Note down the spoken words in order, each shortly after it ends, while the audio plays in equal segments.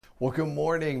Well, good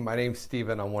morning. My name's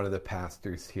Stephen. I'm one of the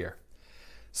pastors here.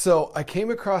 So I came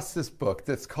across this book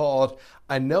that's called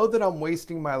I Know That I'm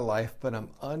Wasting My Life, but I'm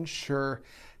Unsure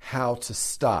How to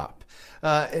Stop.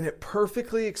 And it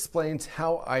perfectly explains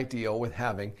how I deal with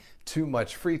having too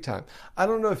much free time. I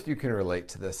don't know if you can relate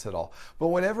to this at all, but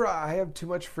whenever I have too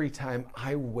much free time,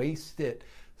 I waste it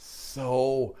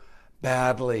so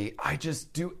badly. I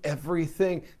just do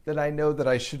everything that I know that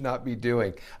I should not be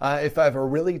doing. If I have a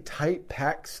really tight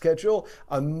packed schedule,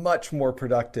 I'm much more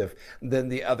productive than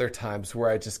the other times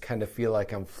where I just kind of feel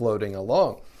like I'm floating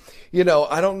along. You know,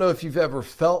 I don't know if you've ever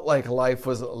felt like life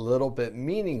was a little bit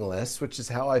meaningless, which is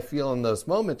how I feel in those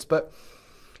moments, but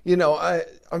you know,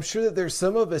 I'm sure that there's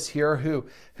some of us here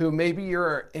who maybe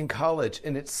you're in college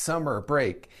and it's summer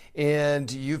break and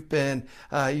you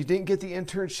didn't get the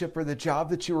internship or the job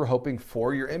that you were hoping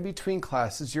for. You're in between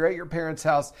classes, you're at your parents'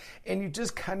 house, and you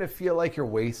just kind of feel like you're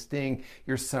wasting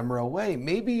your summer away.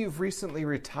 Maybe you've recently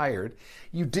retired.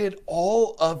 You did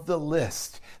all of the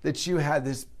list that you had,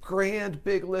 this grand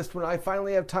big list. When I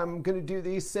finally have time, I'm going to do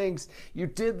these things. You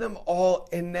did them all,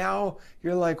 and now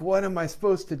you're like, what am I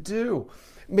supposed to do?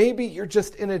 Maybe you're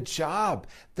just in a job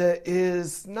that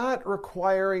is not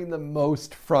requiring the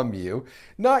most from you,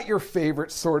 not your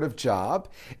favorite sort of job,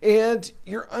 and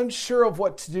you're unsure of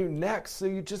what to do next. So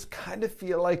you just kind of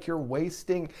feel like you're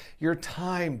wasting your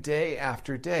time day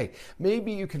after day.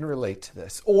 Maybe you can relate to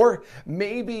this. Or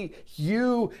maybe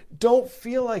you don't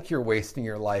feel like you're wasting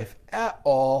your life at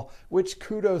all, which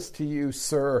kudos to you,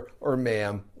 sir or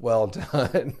ma'am. Well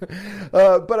done.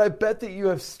 But I bet that you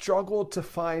have struggled to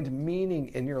find meaning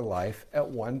in your life at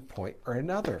one point or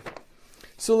another.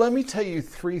 So let me tell you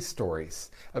 3 stories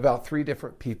about 3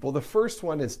 different people. The first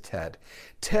one is Ted.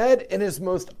 Ted, in his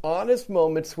most honest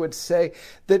moments, would say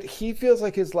that he feels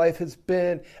like his life has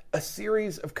been a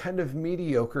series of kind of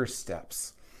mediocre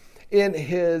steps. In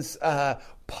his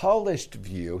polished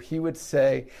view, he would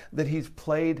say that he's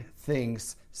played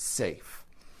things safe.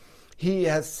 He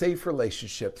has safe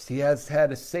relationships. He has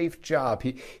had a safe job.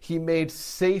 He made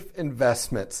safe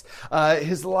investments.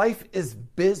 His life is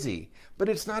busy, but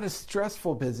it's not a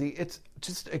stressful busy. It's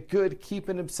just a good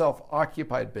keeping himself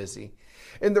occupied busy.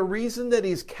 And the reason that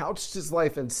he's couched his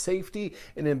life in safety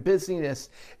and in busyness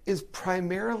is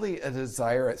primarily a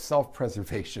desire at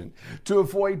self-preservation, to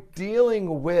avoid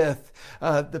dealing with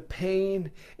the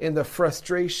pain and the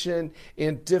frustration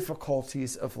and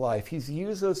difficulties of life. He's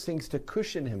used those things to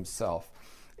cushion himself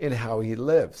in how he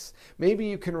lives. Maybe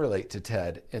you can relate to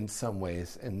Ted in some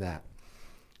ways in that.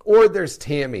 Or there's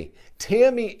Tammy.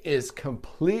 Tammy is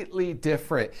completely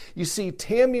different. You see,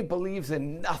 Tammy believes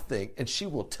in nothing, and she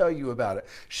will tell you about it.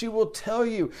 She will tell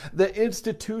you that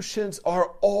institutions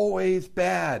are always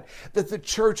bad, that the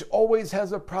church always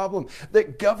has a problem,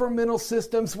 that governmental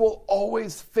systems will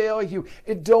always fail you.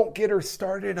 And don't get her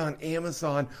started on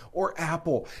Amazon or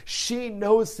Apple. She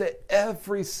knows that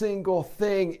every single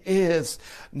thing is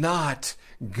not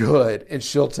good, and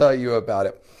she'll tell you about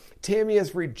it. Tammy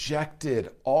has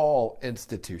rejected all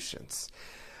institutions.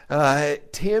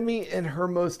 Tammy, in her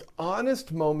most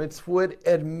honest moments, would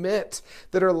admit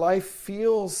that her life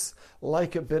feels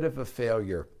like a bit of a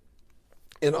failure.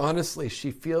 And honestly,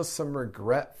 she feels some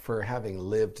regret for having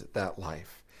lived that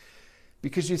life.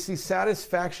 Because you see,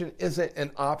 satisfaction isn't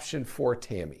an option for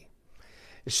Tammy.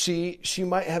 She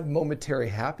might have momentary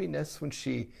happiness when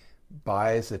she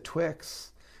buys a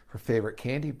Twix, her favorite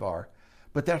candy bar,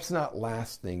 but that's not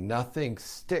lasting. Nothing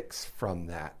sticks from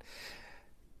that.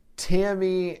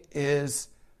 Tammy is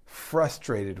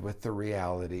frustrated with the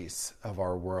realities of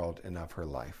our world and of her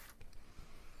life.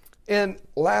 And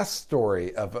last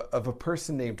story of a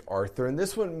person named Arthur, and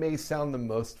this one may sound the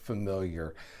most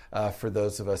familiar for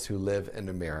those of us who live in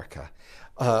America.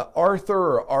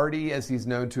 Arthur, or Artie, as he's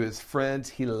known to his friends,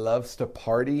 he loves to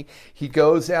party. He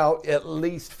goes out at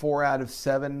least 4 out of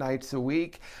 7 nights a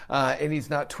week, and he's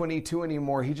not 22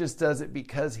 anymore. He just does it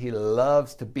because he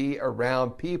loves to be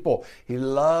around people. He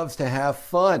loves to have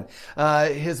fun.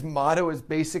 His motto is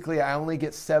basically, I only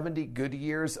get 70 good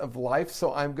years of life,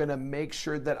 so I'm going to make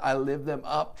sure that I live them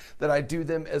up, that I do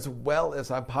them as well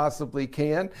as I possibly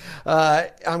can.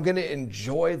 I'm going to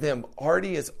enjoy them.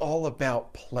 Artie is all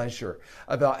about pleasure,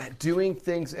 about doing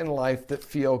things in life that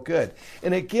feel good.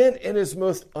 And again, in his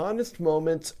most honest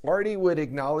moments, Artie would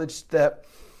acknowledge that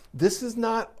this has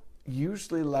not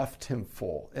usually left him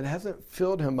full. It hasn't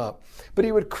filled him up. But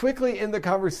he would quickly end the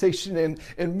conversation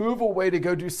and move away to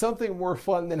go do something more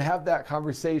fun than have that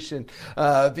conversation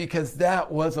because that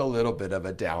was a little bit of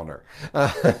a downer.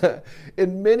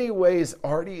 In many ways,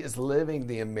 Artie is living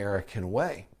the American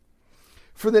way.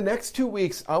 For the next 2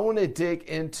 weeks, I want to dig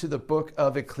into the book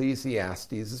of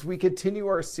Ecclesiastes as we continue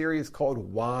our series called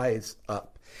Wise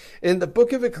Up. And the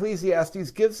book of Ecclesiastes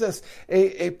gives us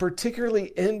a particularly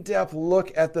in-depth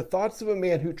look at the thoughts of a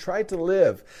man who tried to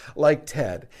live like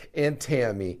Ted and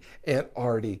Tammy and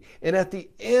Artie. And at the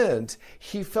end,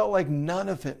 he felt like none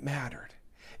of it mattered.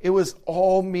 It was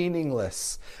all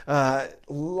meaningless.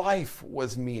 Life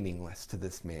was meaningless to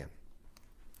this man.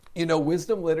 You know,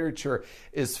 wisdom literature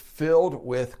is filled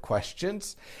with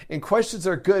questions, and questions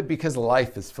are good because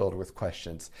life is filled with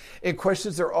questions. And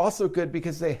questions are also good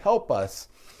because they help us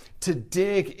to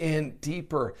dig in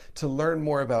deeper, to learn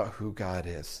more about who God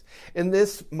is. And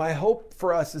this, my hope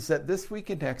for us is that this week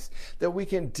and next, that we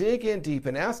can dig in deep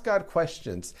and ask God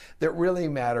questions that really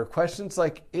matter. Questions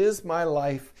like, is my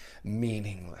life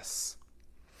meaningless?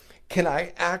 Can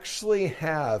I actually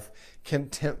have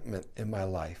contentment in my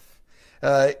life?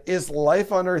 Is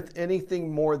life on earth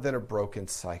anything more than a broken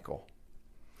cycle?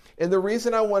 And the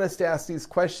reason I want us to ask these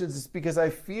questions is because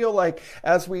I feel like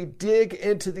as we dig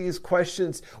into these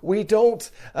questions, we don't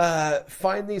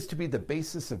find these to be the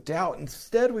basis of doubt.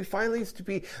 Instead, we find these to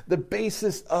be the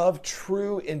basis of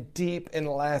true and deep and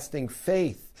lasting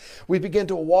faith. We begin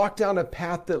to walk down a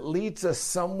path that leads us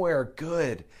somewhere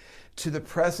good, to the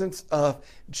presence of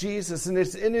Jesus. And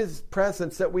it's in his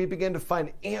presence that we begin to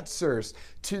find answers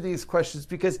to these questions,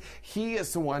 because he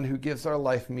is the one who gives our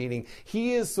life meaning.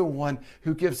 He is the one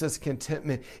who gives us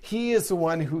contentment. He is the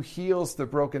one who heals the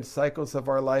broken cycles of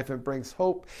our life and brings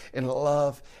hope and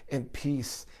love and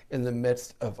peace in the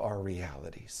midst of our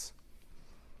realities.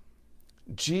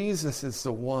 Jesus is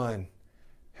the one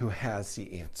who has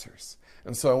the answers.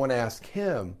 And so I want to ask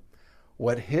him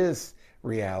what his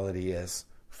reality is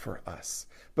for us.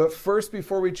 But first,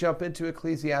 before we jump into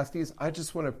Ecclesiastes, I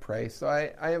just want to pray. So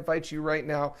I invite you right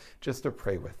now just to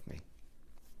pray with me.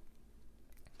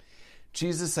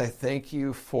 Jesus, I thank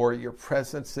you for your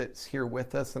presence that's here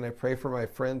with us. And I pray for my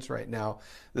friends right now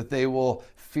that they will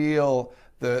feel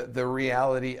the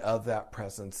reality of that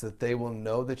presence, that they will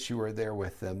know that you are there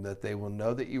with them, that they will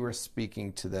know that you are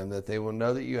speaking to them, that they will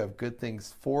know that you have good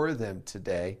things for them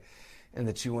today, and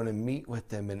that you want to meet with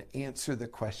them and answer the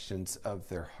questions of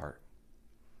their heart.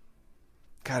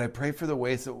 God, I pray for the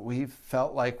ways that we've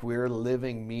felt like we're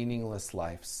living meaningless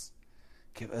lives.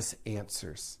 Give us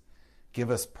answers. Give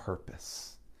us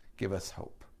purpose. Give us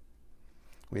hope.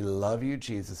 We love you,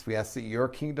 Jesus. We ask that your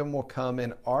kingdom will come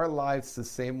in our lives the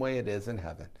same way it is in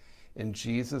heaven. In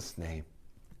Jesus' name,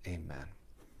 amen.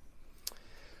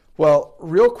 Well,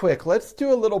 real quick, let's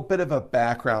do a little bit of a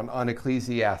background on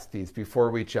Ecclesiastes before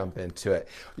we jump into it.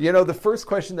 You know, the first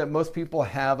question that most people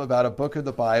have about a book of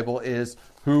the Bible is,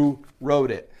 who wrote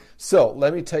it? So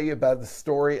let me tell you about the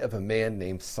story of a man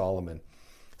named Solomon.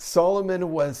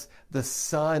 Solomon was the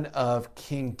son of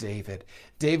King David.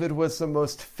 David was the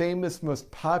most famous, most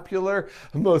popular,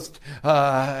 most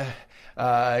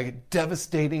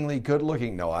devastatingly good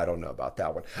looking. No, I don't know about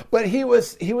that one. But he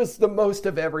was the most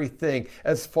of everything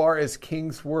as far as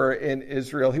kings were in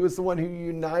Israel. He was the one who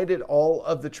united all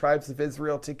of the tribes of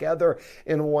Israel together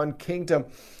in one kingdom.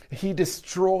 He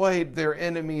destroyed their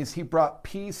enemies. He brought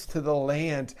peace to the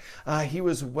land. He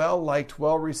was well liked,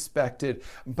 well respected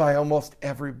by almost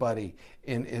everybody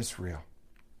in Israel.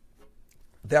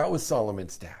 That was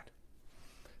Solomon's dad.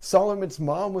 Solomon's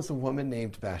mom was a woman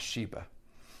named Bathsheba.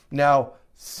 Now,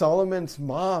 Solomon's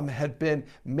mom had been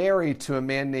married to a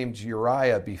man named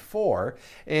Uriah before,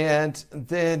 and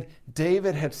then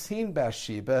David had seen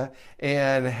Bathsheba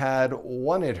and had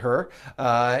wanted her,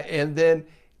 and then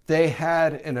they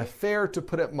had an affair, to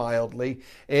put it mildly,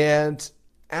 and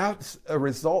as a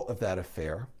result of that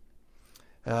affair,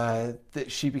 that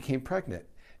she became pregnant.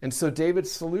 And so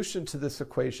David's solution to this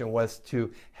equation was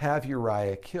to have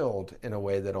Uriah killed in a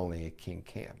way that only a king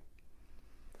can.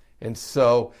 And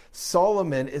so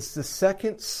Solomon is the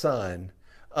second son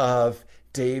of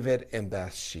David and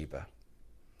Bathsheba.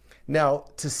 Now,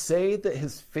 to say that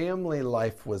his family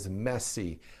life was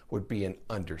messy would be an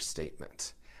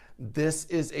understatement. This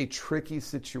is a tricky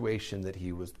situation that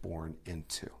he was born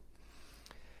into.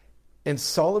 And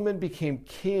Solomon became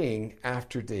king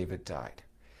after David died.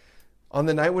 On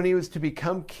the night when he was to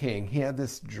become king, he had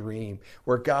this dream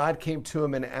where God came to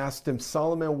him and asked him,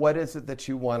 Solomon, what is it that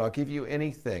you want? I'll give you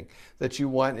anything that you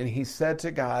want. And he said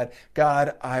to God,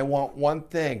 God, I want one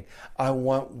thing. I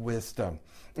want wisdom.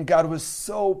 And God was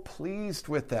so pleased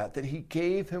with that he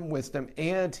gave him wisdom,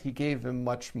 and he gave him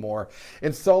much more.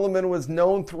 And Solomon was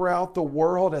known throughout the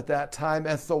world at that time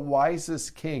as the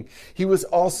wisest king. He was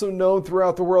also known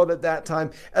throughout the world at that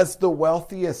time as the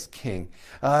wealthiest king.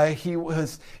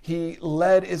 He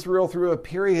led Israel through a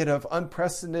period of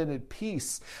unprecedented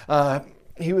peace.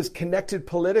 He was connected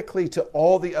politically to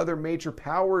all the other major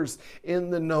powers in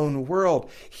the known world.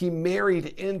 He married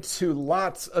into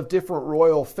lots of different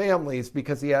royal families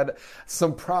because he had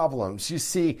some problems. You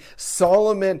see,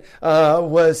 Solomon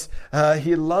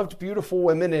he loved beautiful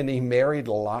women and he married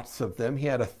lots of them. He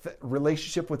had a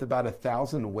relationship with about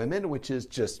 1,000 women, which is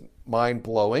just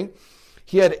mind-blowing.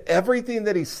 He had everything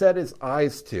that he set his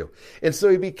eyes to. And so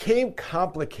he became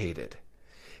complicated.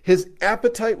 His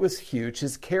appetite was huge,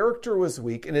 his character was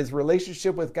weak, and his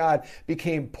relationship with God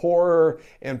became poorer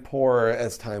and poorer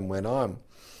as time went on.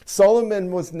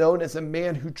 Solomon was known as a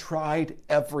man who tried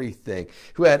everything,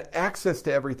 who had access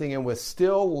to everything, and was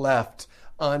still left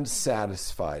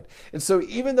unsatisfied. And so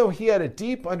even though he had a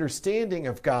deep understanding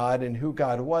of God and who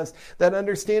God was, that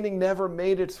understanding never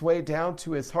made its way down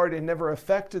to his heart and never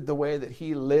affected the way that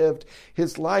he lived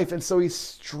his life. And so he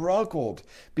struggled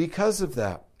because of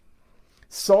that.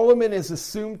 Solomon is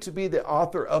assumed to be the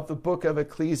author of the book of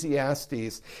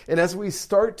Ecclesiastes. And as we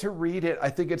start to read it, I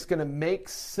think it's going to make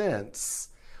sense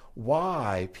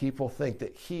why people think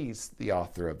that he's the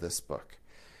author of this book.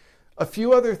 A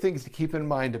few other things to keep in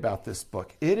mind about this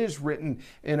book. It is written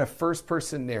in a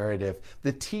first-person narrative.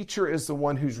 The teacher is the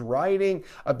one who's writing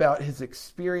about his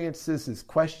experiences, his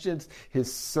questions,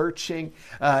 his searching.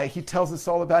 He tells us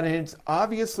all about it, and it's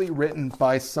obviously written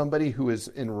by somebody who is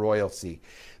in royalty.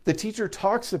 The teacher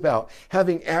talks about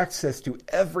having access to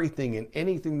everything and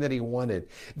anything that he wanted.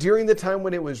 During the time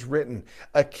when it was written,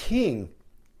 a king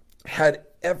had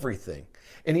everything.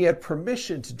 And he had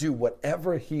permission to do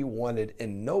whatever he wanted,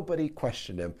 and nobody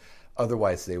questioned him.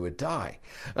 Otherwise, they would die.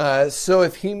 So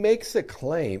if he makes a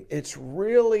claim, it's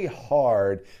really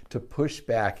hard to push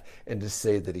back and to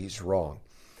say that he's wrong.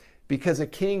 Because a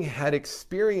king had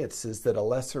experiences that a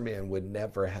lesser man would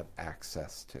never have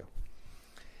access to.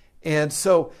 And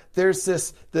so there's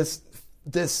this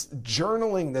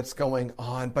journaling that's going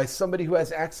on by somebody who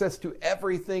has access to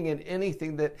everything and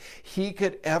anything that he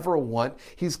could ever want.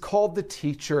 He's called the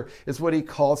teacher, is what he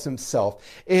calls himself.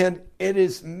 And it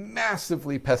is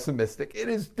massively pessimistic. It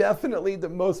is definitely the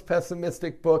most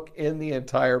pessimistic book in the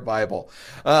entire Bible.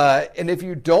 And if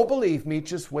you don't believe me,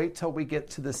 just wait till we get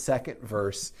to the second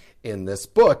verse in this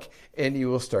book and you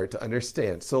will start to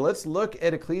understand. So let's look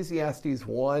at Ecclesiastes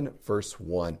 1, verse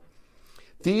 1.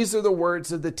 These are the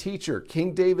words of the teacher,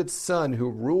 King David's son, who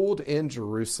ruled in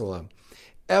Jerusalem.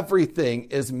 Everything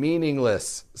is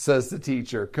meaningless, says the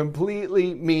teacher,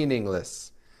 completely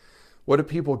meaningless. What do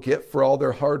people get for all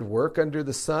their hard work under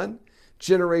the sun?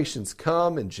 Generations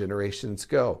come and generations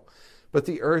go, but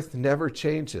the earth never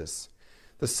changes.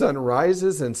 The sun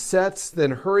rises and sets, then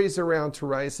hurries around to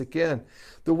rise again.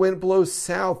 The wind blows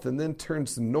south and then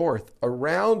turns north.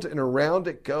 Around and around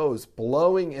it goes,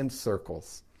 blowing in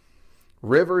circles.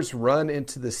 Rivers run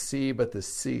into the sea, but the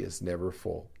sea is never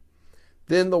full.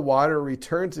 Then the water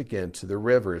returns again to the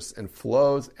rivers and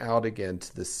flows out again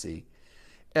to the sea.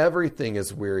 Everything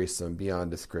is wearisome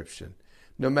beyond description.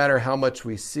 No matter how much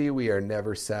we see, we are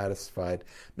never satisfied.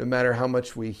 No matter how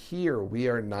much we hear, we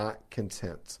are not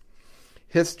content.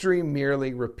 History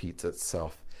merely repeats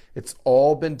itself. It's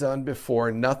all been done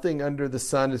before. Nothing under the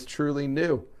sun is truly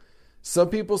new. Some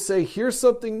people say, here's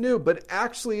something new, but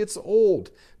actually it's old.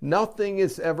 Nothing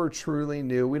is ever truly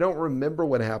new. We don't remember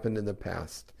what happened in the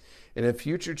past. And in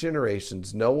future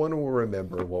generations, no one will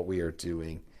remember what we are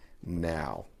doing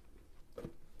now.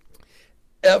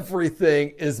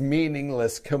 Everything is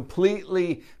meaningless,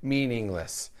 completely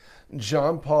meaningless.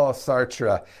 Jean-Paul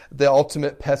Sartre, the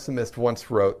ultimate pessimist,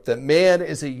 once wrote that man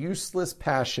is a useless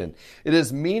passion. It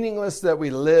is meaningless that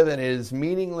we live, and it is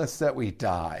meaningless that we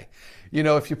die. You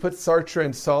know, if you put Sartre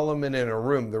and Solomon in a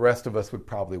room, the rest of us would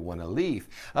probably want to leave.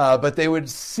 But they would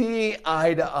see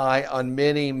eye to eye on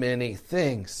many, many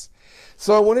things.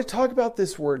 So I want to talk about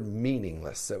this word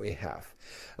meaningless that we have.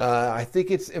 I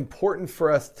think it's important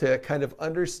for us to kind of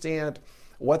understand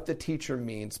what the teacher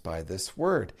means by this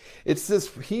word. It's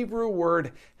this Hebrew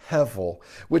word hevel,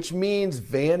 which means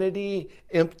vanity,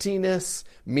 emptiness,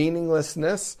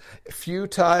 meaninglessness,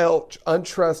 futile,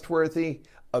 untrustworthy,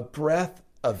 a breath,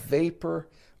 a vapor,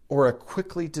 or a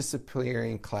quickly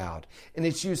disappearing cloud. And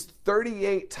it's used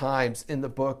 38 times in the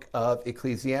book of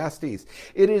Ecclesiastes.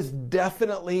 It is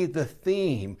definitely the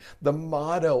theme, the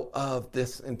motto of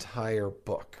this entire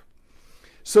book.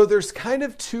 So there's kind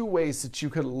of two ways that you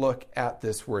could look at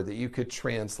this word, that you could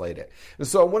translate it. And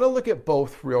so I want to look at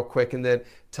both real quick and then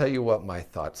tell you what my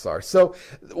thoughts are. So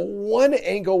one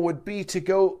angle would be to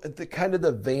go the kind of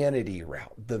the vanity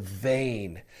route, the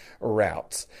vain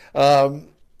route.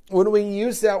 when we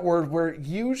use that word, we're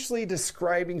usually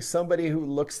describing somebody who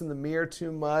looks in the mirror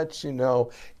too much,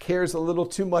 cares a little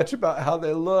too much about how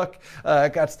they look,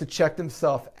 got to check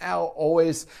themselves out,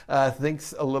 always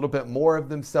thinks a little bit more of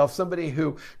themselves. Somebody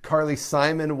who Carly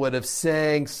Simon would have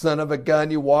sang, son of a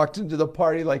gun, you walked into the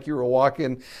party like you were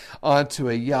walking onto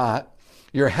a yacht.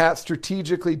 Your hat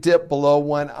strategically dipped below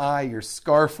one eye. Your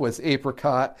scarf was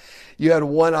apricot. You had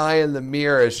one eye in the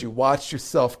mirror as you watched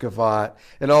yourself gavotte.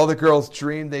 And all the girls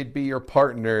dreamed they'd be your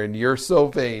partner. And you're so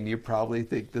vain, you probably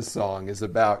think the song is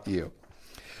about you.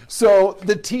 So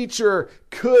the teacher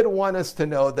could want us to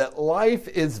know that life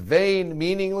is vain,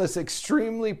 meaningless,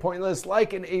 extremely pointless,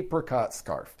 like an apricot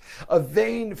scarf. A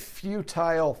vain,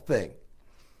 futile thing.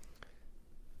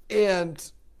 And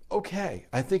okay,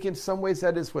 I think in some ways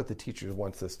that is what the teacher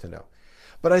wants us to know.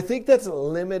 But I think that's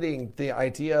limiting the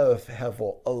idea of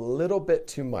Hevel a little bit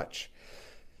too much.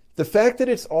 The fact that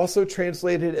it's also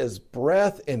translated as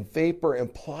breath and vapor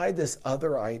imply this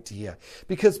other idea.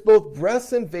 Because both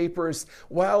breaths and vapors,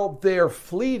 while they're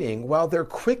fleeting, while they're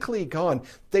quickly gone,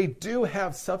 they do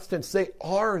have substance. They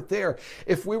are there.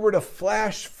 If we were to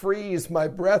flash freeze my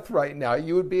breath right now,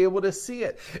 you would be able to see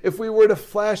it. If we were to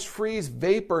flash freeze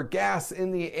vapor, gas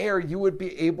in the air, you would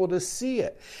be able to see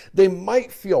it. They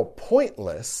might feel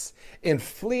pointless and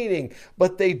fleeting,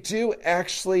 but they do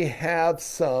actually have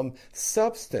some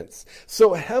substance.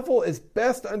 So Hevel is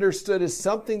best understood as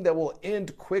something that will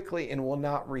end quickly and will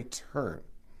not return.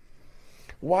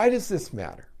 Why does this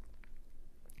matter?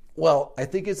 Well, I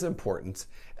think it's important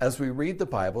as we read the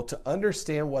Bible to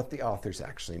understand what the authors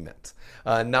actually meant,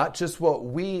 not just what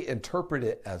we interpret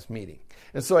it as meaning.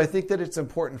 And so I think that it's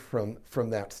important from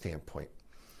that standpoint.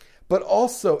 But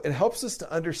also, it helps us to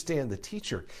understand the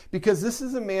teacher, because this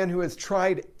is a man who has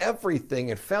tried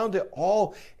everything and found it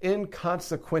all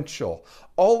inconsequential.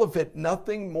 All of it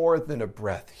nothing more than a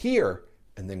breath here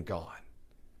and then gone.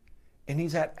 And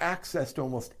he's had access to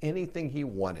almost anything he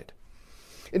wanted.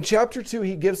 In chapter 2,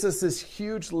 he gives us this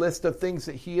huge list of things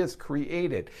that he has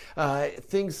created,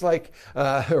 things like,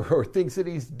 or things that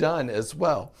he's done as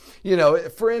well.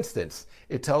 For instance,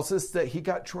 it tells us that he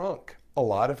got drunk a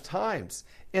lot of times.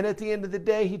 And at the end of the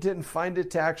day, he didn't find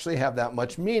it to actually have that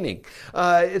much meaning.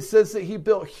 It says that he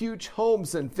built huge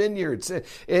homes and vineyards,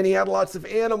 and he had lots of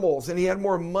animals, and he had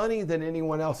more money than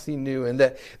anyone else he knew, and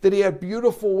that he had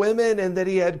beautiful women, and that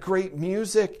he had great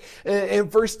music. And in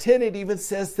verse 10, it even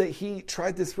says that he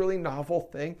tried this really novel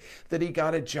thing, that he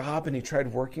got a job and he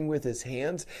tried working with his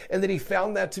hands, and that he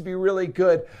found that to be really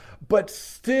good. But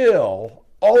still,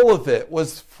 all of it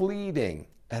was fleeting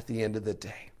at the end of the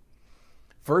day.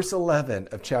 Verse 11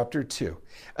 of chapter 2,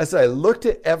 as I looked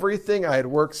at everything I had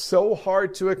worked so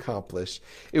hard to accomplish,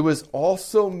 it was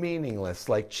also meaningless,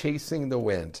 like chasing the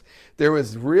wind. There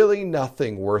was really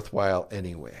nothing worthwhile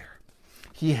anywhere.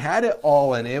 He had it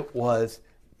all and it was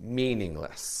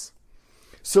meaningless.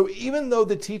 So even though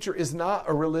the teacher is not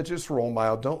a religious role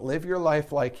model, don't live your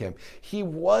life like him. He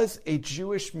was a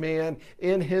Jewish man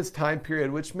in his time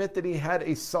period, which meant that he had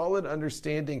a solid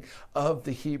understanding of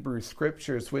the Hebrew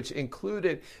scriptures, which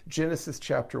included Genesis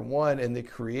chapter 1 and the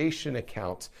creation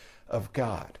account of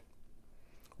God,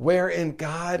 wherein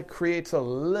God creates a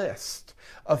list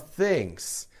of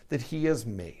things that he has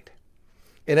made.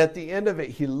 And at the end of it,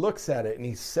 he looks at it and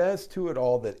he says to it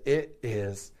all that it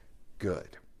is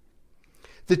good.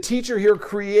 The teacher here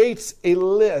creates a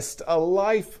list, a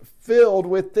life filled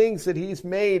with things that he's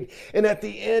made. And at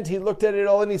the end, he looked at it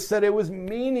all and he said it was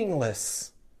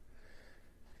meaningless.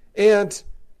 And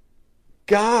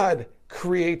God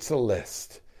creates a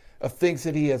list of things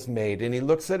that he has made. And he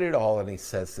looks at it all and he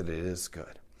says that it is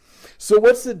good. So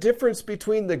what's the difference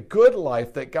between the good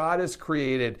life that God has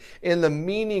created and the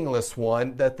meaningless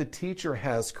one that the teacher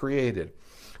has created?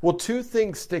 Well, two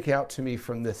things stick out to me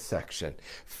from this section.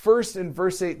 First, in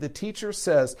verse 8, the teacher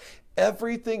says,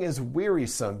 everything is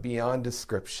wearisome beyond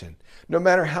description. No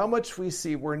matter how much we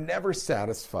see, we're never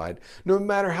satisfied. No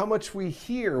matter how much we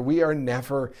hear, we are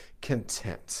never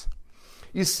content.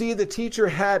 You see, the teacher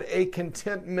had a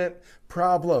contentment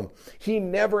problem. He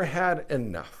never had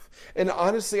enough. And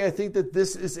honestly, I think that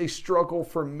this is a struggle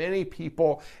for many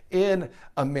people in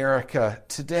America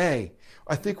today.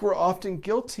 I think we're often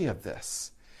guilty of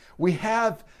this. We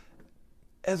have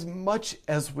as much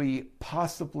as we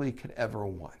possibly could ever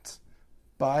want,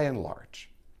 by and large.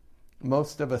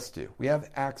 Most of us do. We have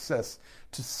access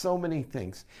to so many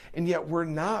things, and yet we're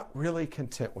not really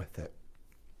content with it.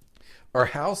 Our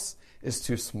house is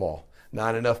too small.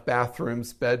 Not enough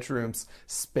bathrooms, bedrooms,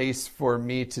 space for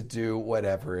me to do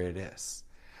whatever it is.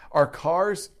 Our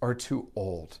cars are too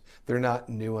old. They're not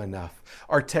new enough.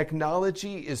 Our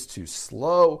technology is too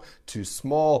slow, too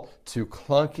small, too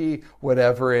clunky,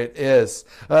 whatever it is.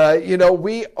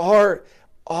 We are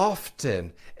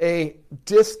often a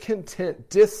discontent,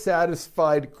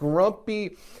 dissatisfied,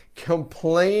 grumpy,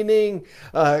 complaining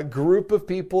group of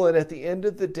people. And at the end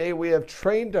of the day, we have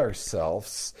trained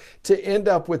ourselves to end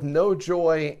up with no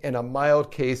joy and a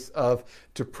mild case of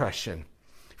depression.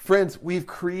 Friends, we've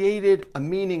created a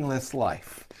meaningless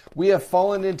life. We have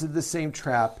fallen into the same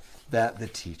trap that the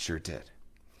teacher did.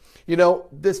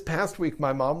 This past week,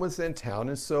 my mom was in town,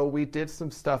 and so we did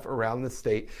some stuff around the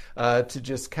state to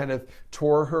just kind of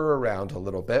tour her around a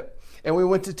little bit. And we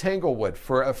went to Tanglewood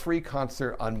for a free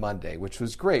concert on Monday, which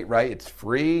was great, right? It's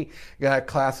free, got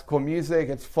classical music,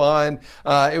 it's fun.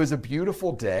 It was a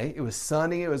beautiful day. It was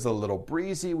sunny, it was a little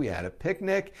breezy. We had a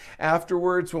picnic.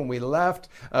 Afterwards, when we left,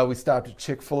 we stopped at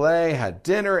Chick-fil-A, had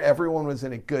dinner. Everyone was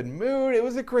in a good mood. It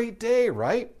was a great day,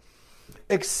 right?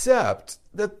 Except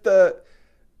that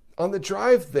on the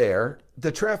drive there,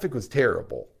 the traffic was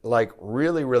terrible, like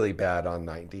really, really bad on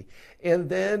 90. And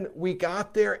then we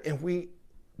got there and we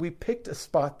picked a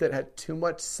spot that had too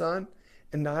much sun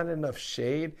and not enough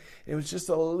shade. It was just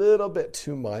a little bit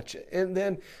too much. And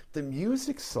then the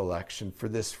music selection for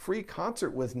this free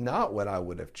concert was not what I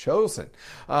would have chosen.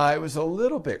 It was a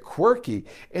little bit quirky.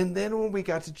 And then when we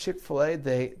got to Chick-fil-A,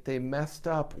 they messed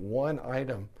up one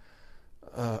item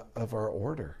of our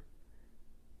order.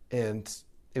 And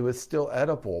it was still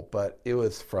edible, but it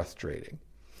was frustrating.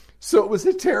 So it was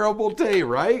a terrible day,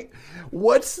 right?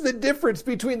 What's the difference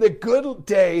between the good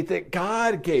day that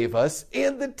God gave us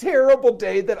and the terrible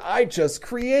day that I just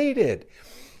created?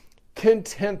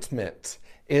 Contentment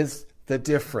is the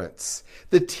difference.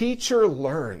 The teacher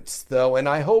learns, though, and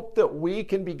I hope that we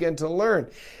can begin to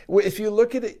learn. If you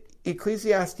look at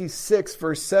Ecclesiastes 6,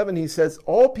 verse 7, he says,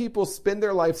 all people spend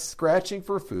their life scratching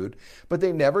for food, but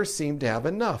they never seem to have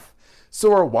enough.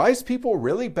 So are wise people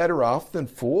really better off than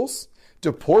fools?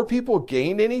 Do poor people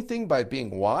gain anything by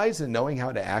being wise and knowing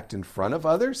how to act in front of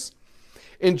others?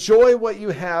 Enjoy what you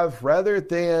have rather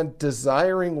than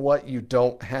desiring what you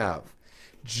don't have.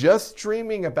 Just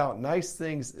dreaming about nice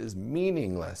things is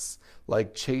meaningless,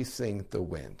 like chasing the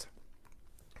wind.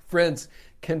 Friends,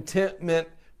 contentment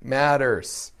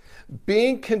matters.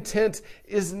 Being content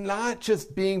is not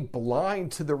just being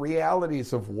blind to the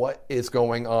realities of what is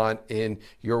going on in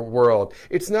your world.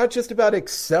 It's not just about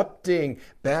accepting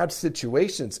bad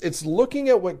situations. It's looking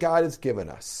at what God has given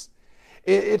us.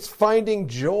 It's finding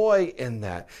joy in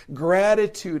that,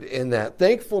 gratitude in that,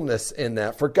 thankfulness in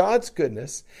that for God's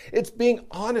goodness. It's being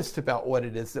honest about what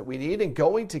it is that we need and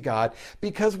going to God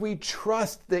because we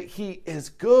trust that He is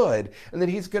good and that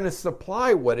He's going to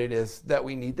supply what it is that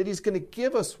we need, that He's going to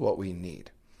give us what we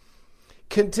need.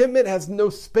 Contentment has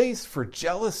no space for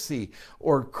jealousy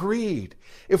or greed.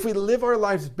 If we live our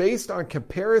lives based on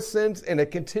comparisons and a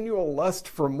continual lust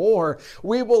for more,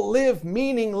 we will live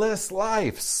meaningless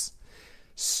lives.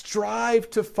 Strive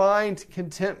to find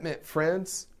contentment,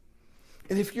 friends.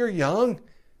 And if you're young,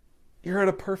 you're at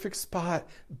a perfect spot.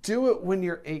 Do it when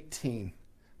you're 18.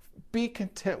 Be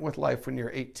content with life when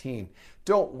you're 18.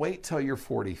 Don't wait till you're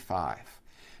 45.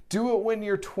 Do it when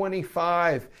you're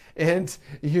 25 and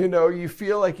you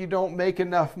feel like you don't make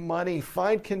enough money.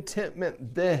 Find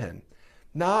contentment then,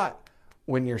 not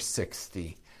when you're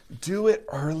 60. Do it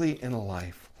early in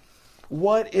life.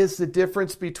 What is the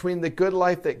difference between the good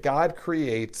life that God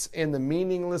creates and the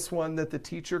meaningless one that the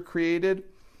teacher created?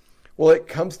 Well, it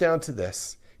comes down to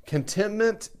this: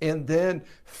 contentment and then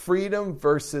freedom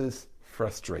versus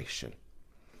frustration.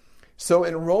 So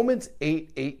in Romans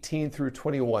 8:18 through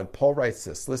 21, Paul writes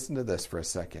this. Listen to this for a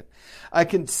second. I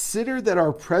consider that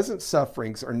our present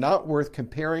sufferings are not worth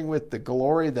comparing with the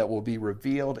glory that will be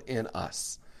revealed in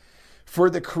us. For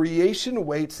the creation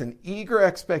waits in eager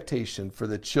expectation for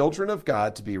the children of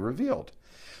God to be revealed.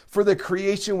 For the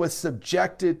creation was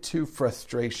subjected to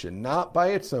frustration, not by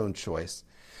its own choice,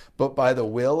 but by the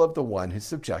will of the one who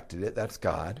subjected it, that's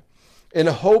God, in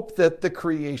hope that the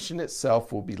creation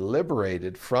itself will be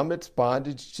liberated from its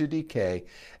bondage to decay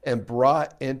and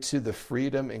brought into the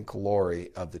freedom and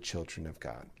glory of the children of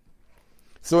God.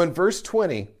 So in verse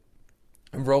 20,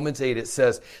 in Romans 8, it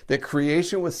says that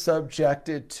creation was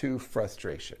subjected to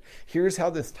frustration. Here's how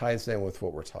this ties in with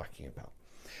what we're talking about.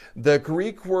 The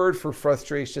Greek word for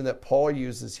frustration that Paul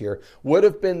uses here would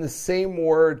have been the same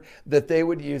word that they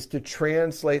would use to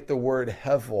translate the word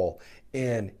hevel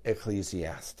in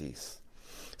Ecclesiastes.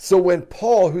 So when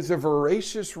Paul, who's a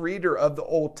voracious reader of the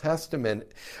Old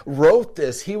Testament, wrote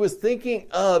this, he was thinking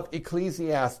of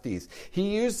Ecclesiastes.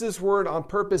 He used this word on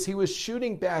purpose. He was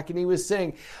shooting back and he was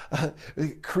saying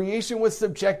creation was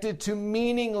subjected to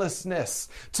meaninglessness,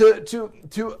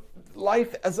 to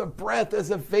life as a breath, as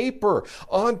a vapor,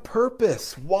 on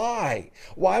purpose. Why?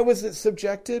 Why was it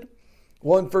subjected?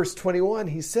 Well, in verse 21,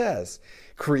 he says,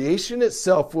 creation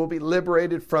itself will be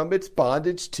liberated from its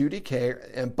bondage to decay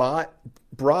and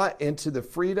brought into the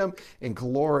freedom and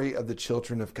glory of the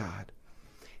children of God.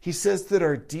 He says that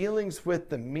our dealings with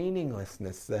the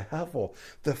meaninglessness, the hevel,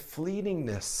 the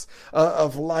fleetingness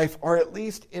of life are at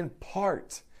least in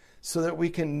part so that we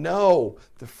can know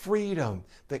the freedom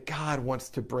that God wants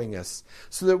to bring us,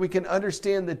 so that we can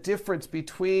understand the difference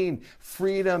between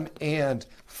freedom and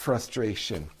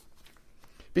frustration.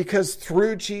 Because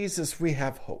through Jesus, we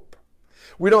have hope.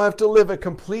 We don't have to live a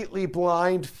completely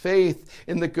blind faith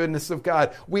in the goodness of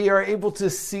God. We are able to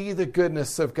see the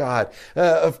goodness of God,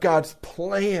 of God's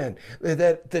plan,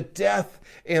 that the death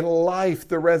and life,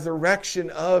 the resurrection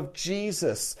of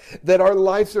Jesus, that our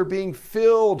lives are being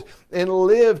filled and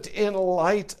lived in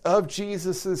light of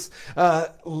Jesus's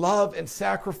love and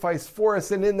sacrifice for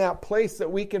us. And in that place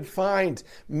that we can find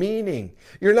meaning.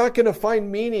 You're not going to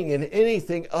find meaning in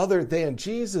anything other than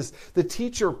Jesus. The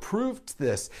teacher proved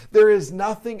this. There is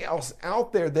nothing else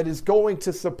out there that is going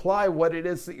to supply what it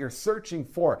is that you're searching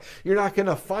for. You're not going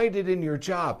to find it in your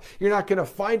job. You're not going to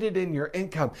find it in your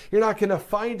income. You're not going to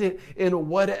find it in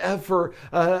whatever,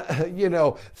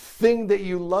 thing that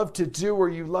you love to do or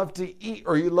you love to eat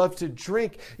or you love to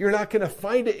drink. You're not going to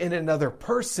find it in another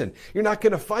person. You're not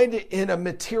going to find it in a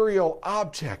material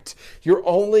object. You're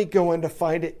only going to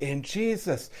find it in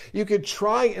Jesus. You could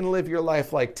try and live your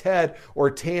life like Ted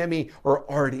or Tammy or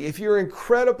Artie. If you're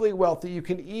incredibly wealthy, you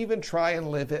can even try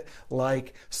and live it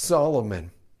like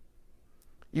Solomon.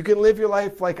 You can live your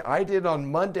life like I did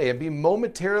on Monday and be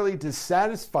momentarily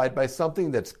dissatisfied by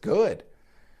something that's good.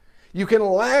 You can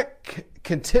lack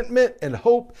contentment and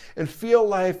hope and feel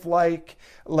life like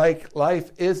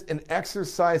life is an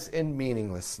exercise in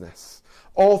meaninglessness.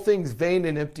 All things vain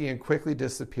and empty and quickly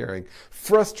disappearing.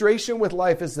 Frustration with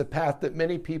life is the path that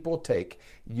many people take.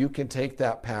 You can take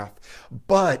that path.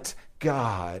 But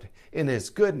God, in His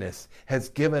goodness, has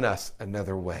given us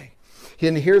another way.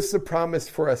 And here's the promise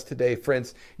for us today,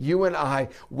 friends. You and I,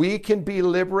 we can be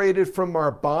liberated from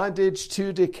our bondage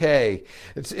to decay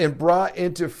and brought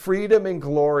into freedom and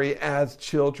glory as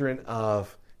children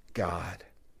of God.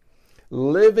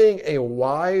 Living a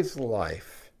wise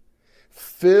life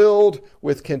filled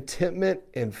with contentment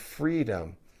and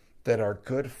freedom that our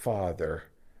good Father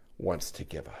wants to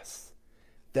give us.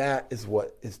 That is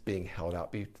what is being held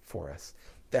out before us.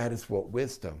 That is what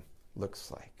wisdom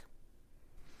looks like.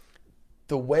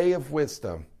 The way of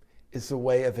wisdom is the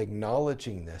way of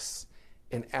acknowledging this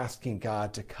and asking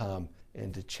God to come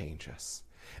and to change us.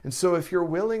 And so if you're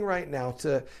willing right now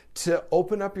to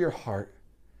open up your heart,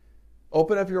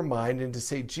 open up your mind and to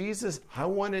say, Jesus, I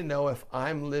want to know if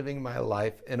I'm living my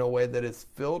life in a way that is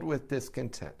filled with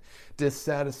discontent,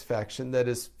 dissatisfaction, that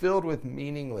is filled with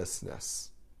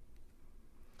meaninglessness,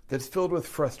 that's filled with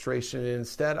frustration. And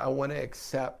instead, I want to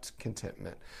accept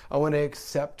contentment. I want to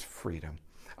accept freedom.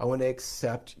 I want to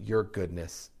accept your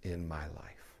goodness in my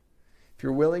life. If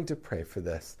you're willing to pray for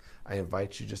this, I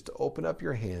invite you just to open up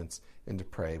your hands and to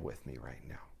pray with me right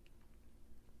now.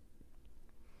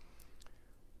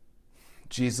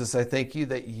 Jesus, I thank you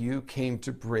that you came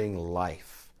to bring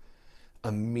life,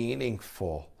 a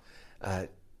meaningful,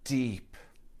 deep,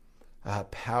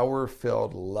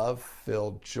 power-filled,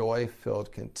 love-filled,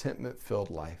 joy-filled,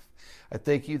 contentment-filled life. I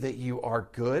thank you that you are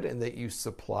good and that you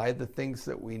supply the things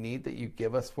that we need, that you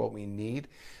give us what we need,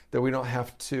 that we don't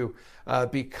have to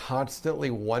be constantly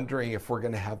wondering if we're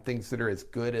going to have things that are as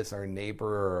good as our neighbor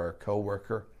or our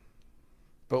coworker,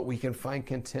 but we can find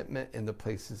contentment in the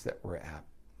places that we're at.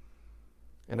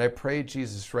 And I pray,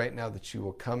 Jesus, right now that you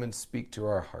will come and speak to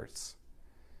our hearts.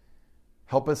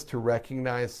 Help us to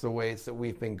recognize the ways that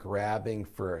we've been grabbing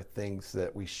for things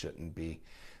that we shouldn't be,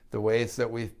 the ways that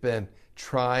we've been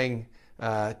trying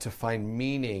to find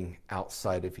meaning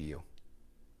outside of you.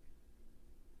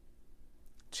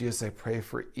 Jesus, I pray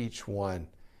for each one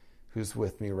who's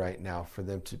with me right now, for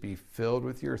them to be filled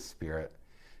with your Spirit,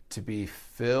 to be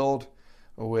filled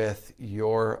with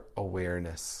your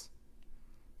awareness,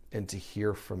 and to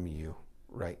hear from you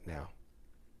right now.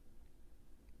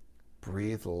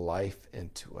 Breathe life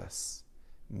into us,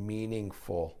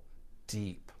 meaningful,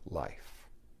 deep life.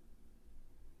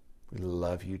 We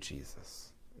love you, Jesus.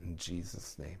 In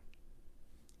Jesus' name,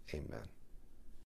 amen.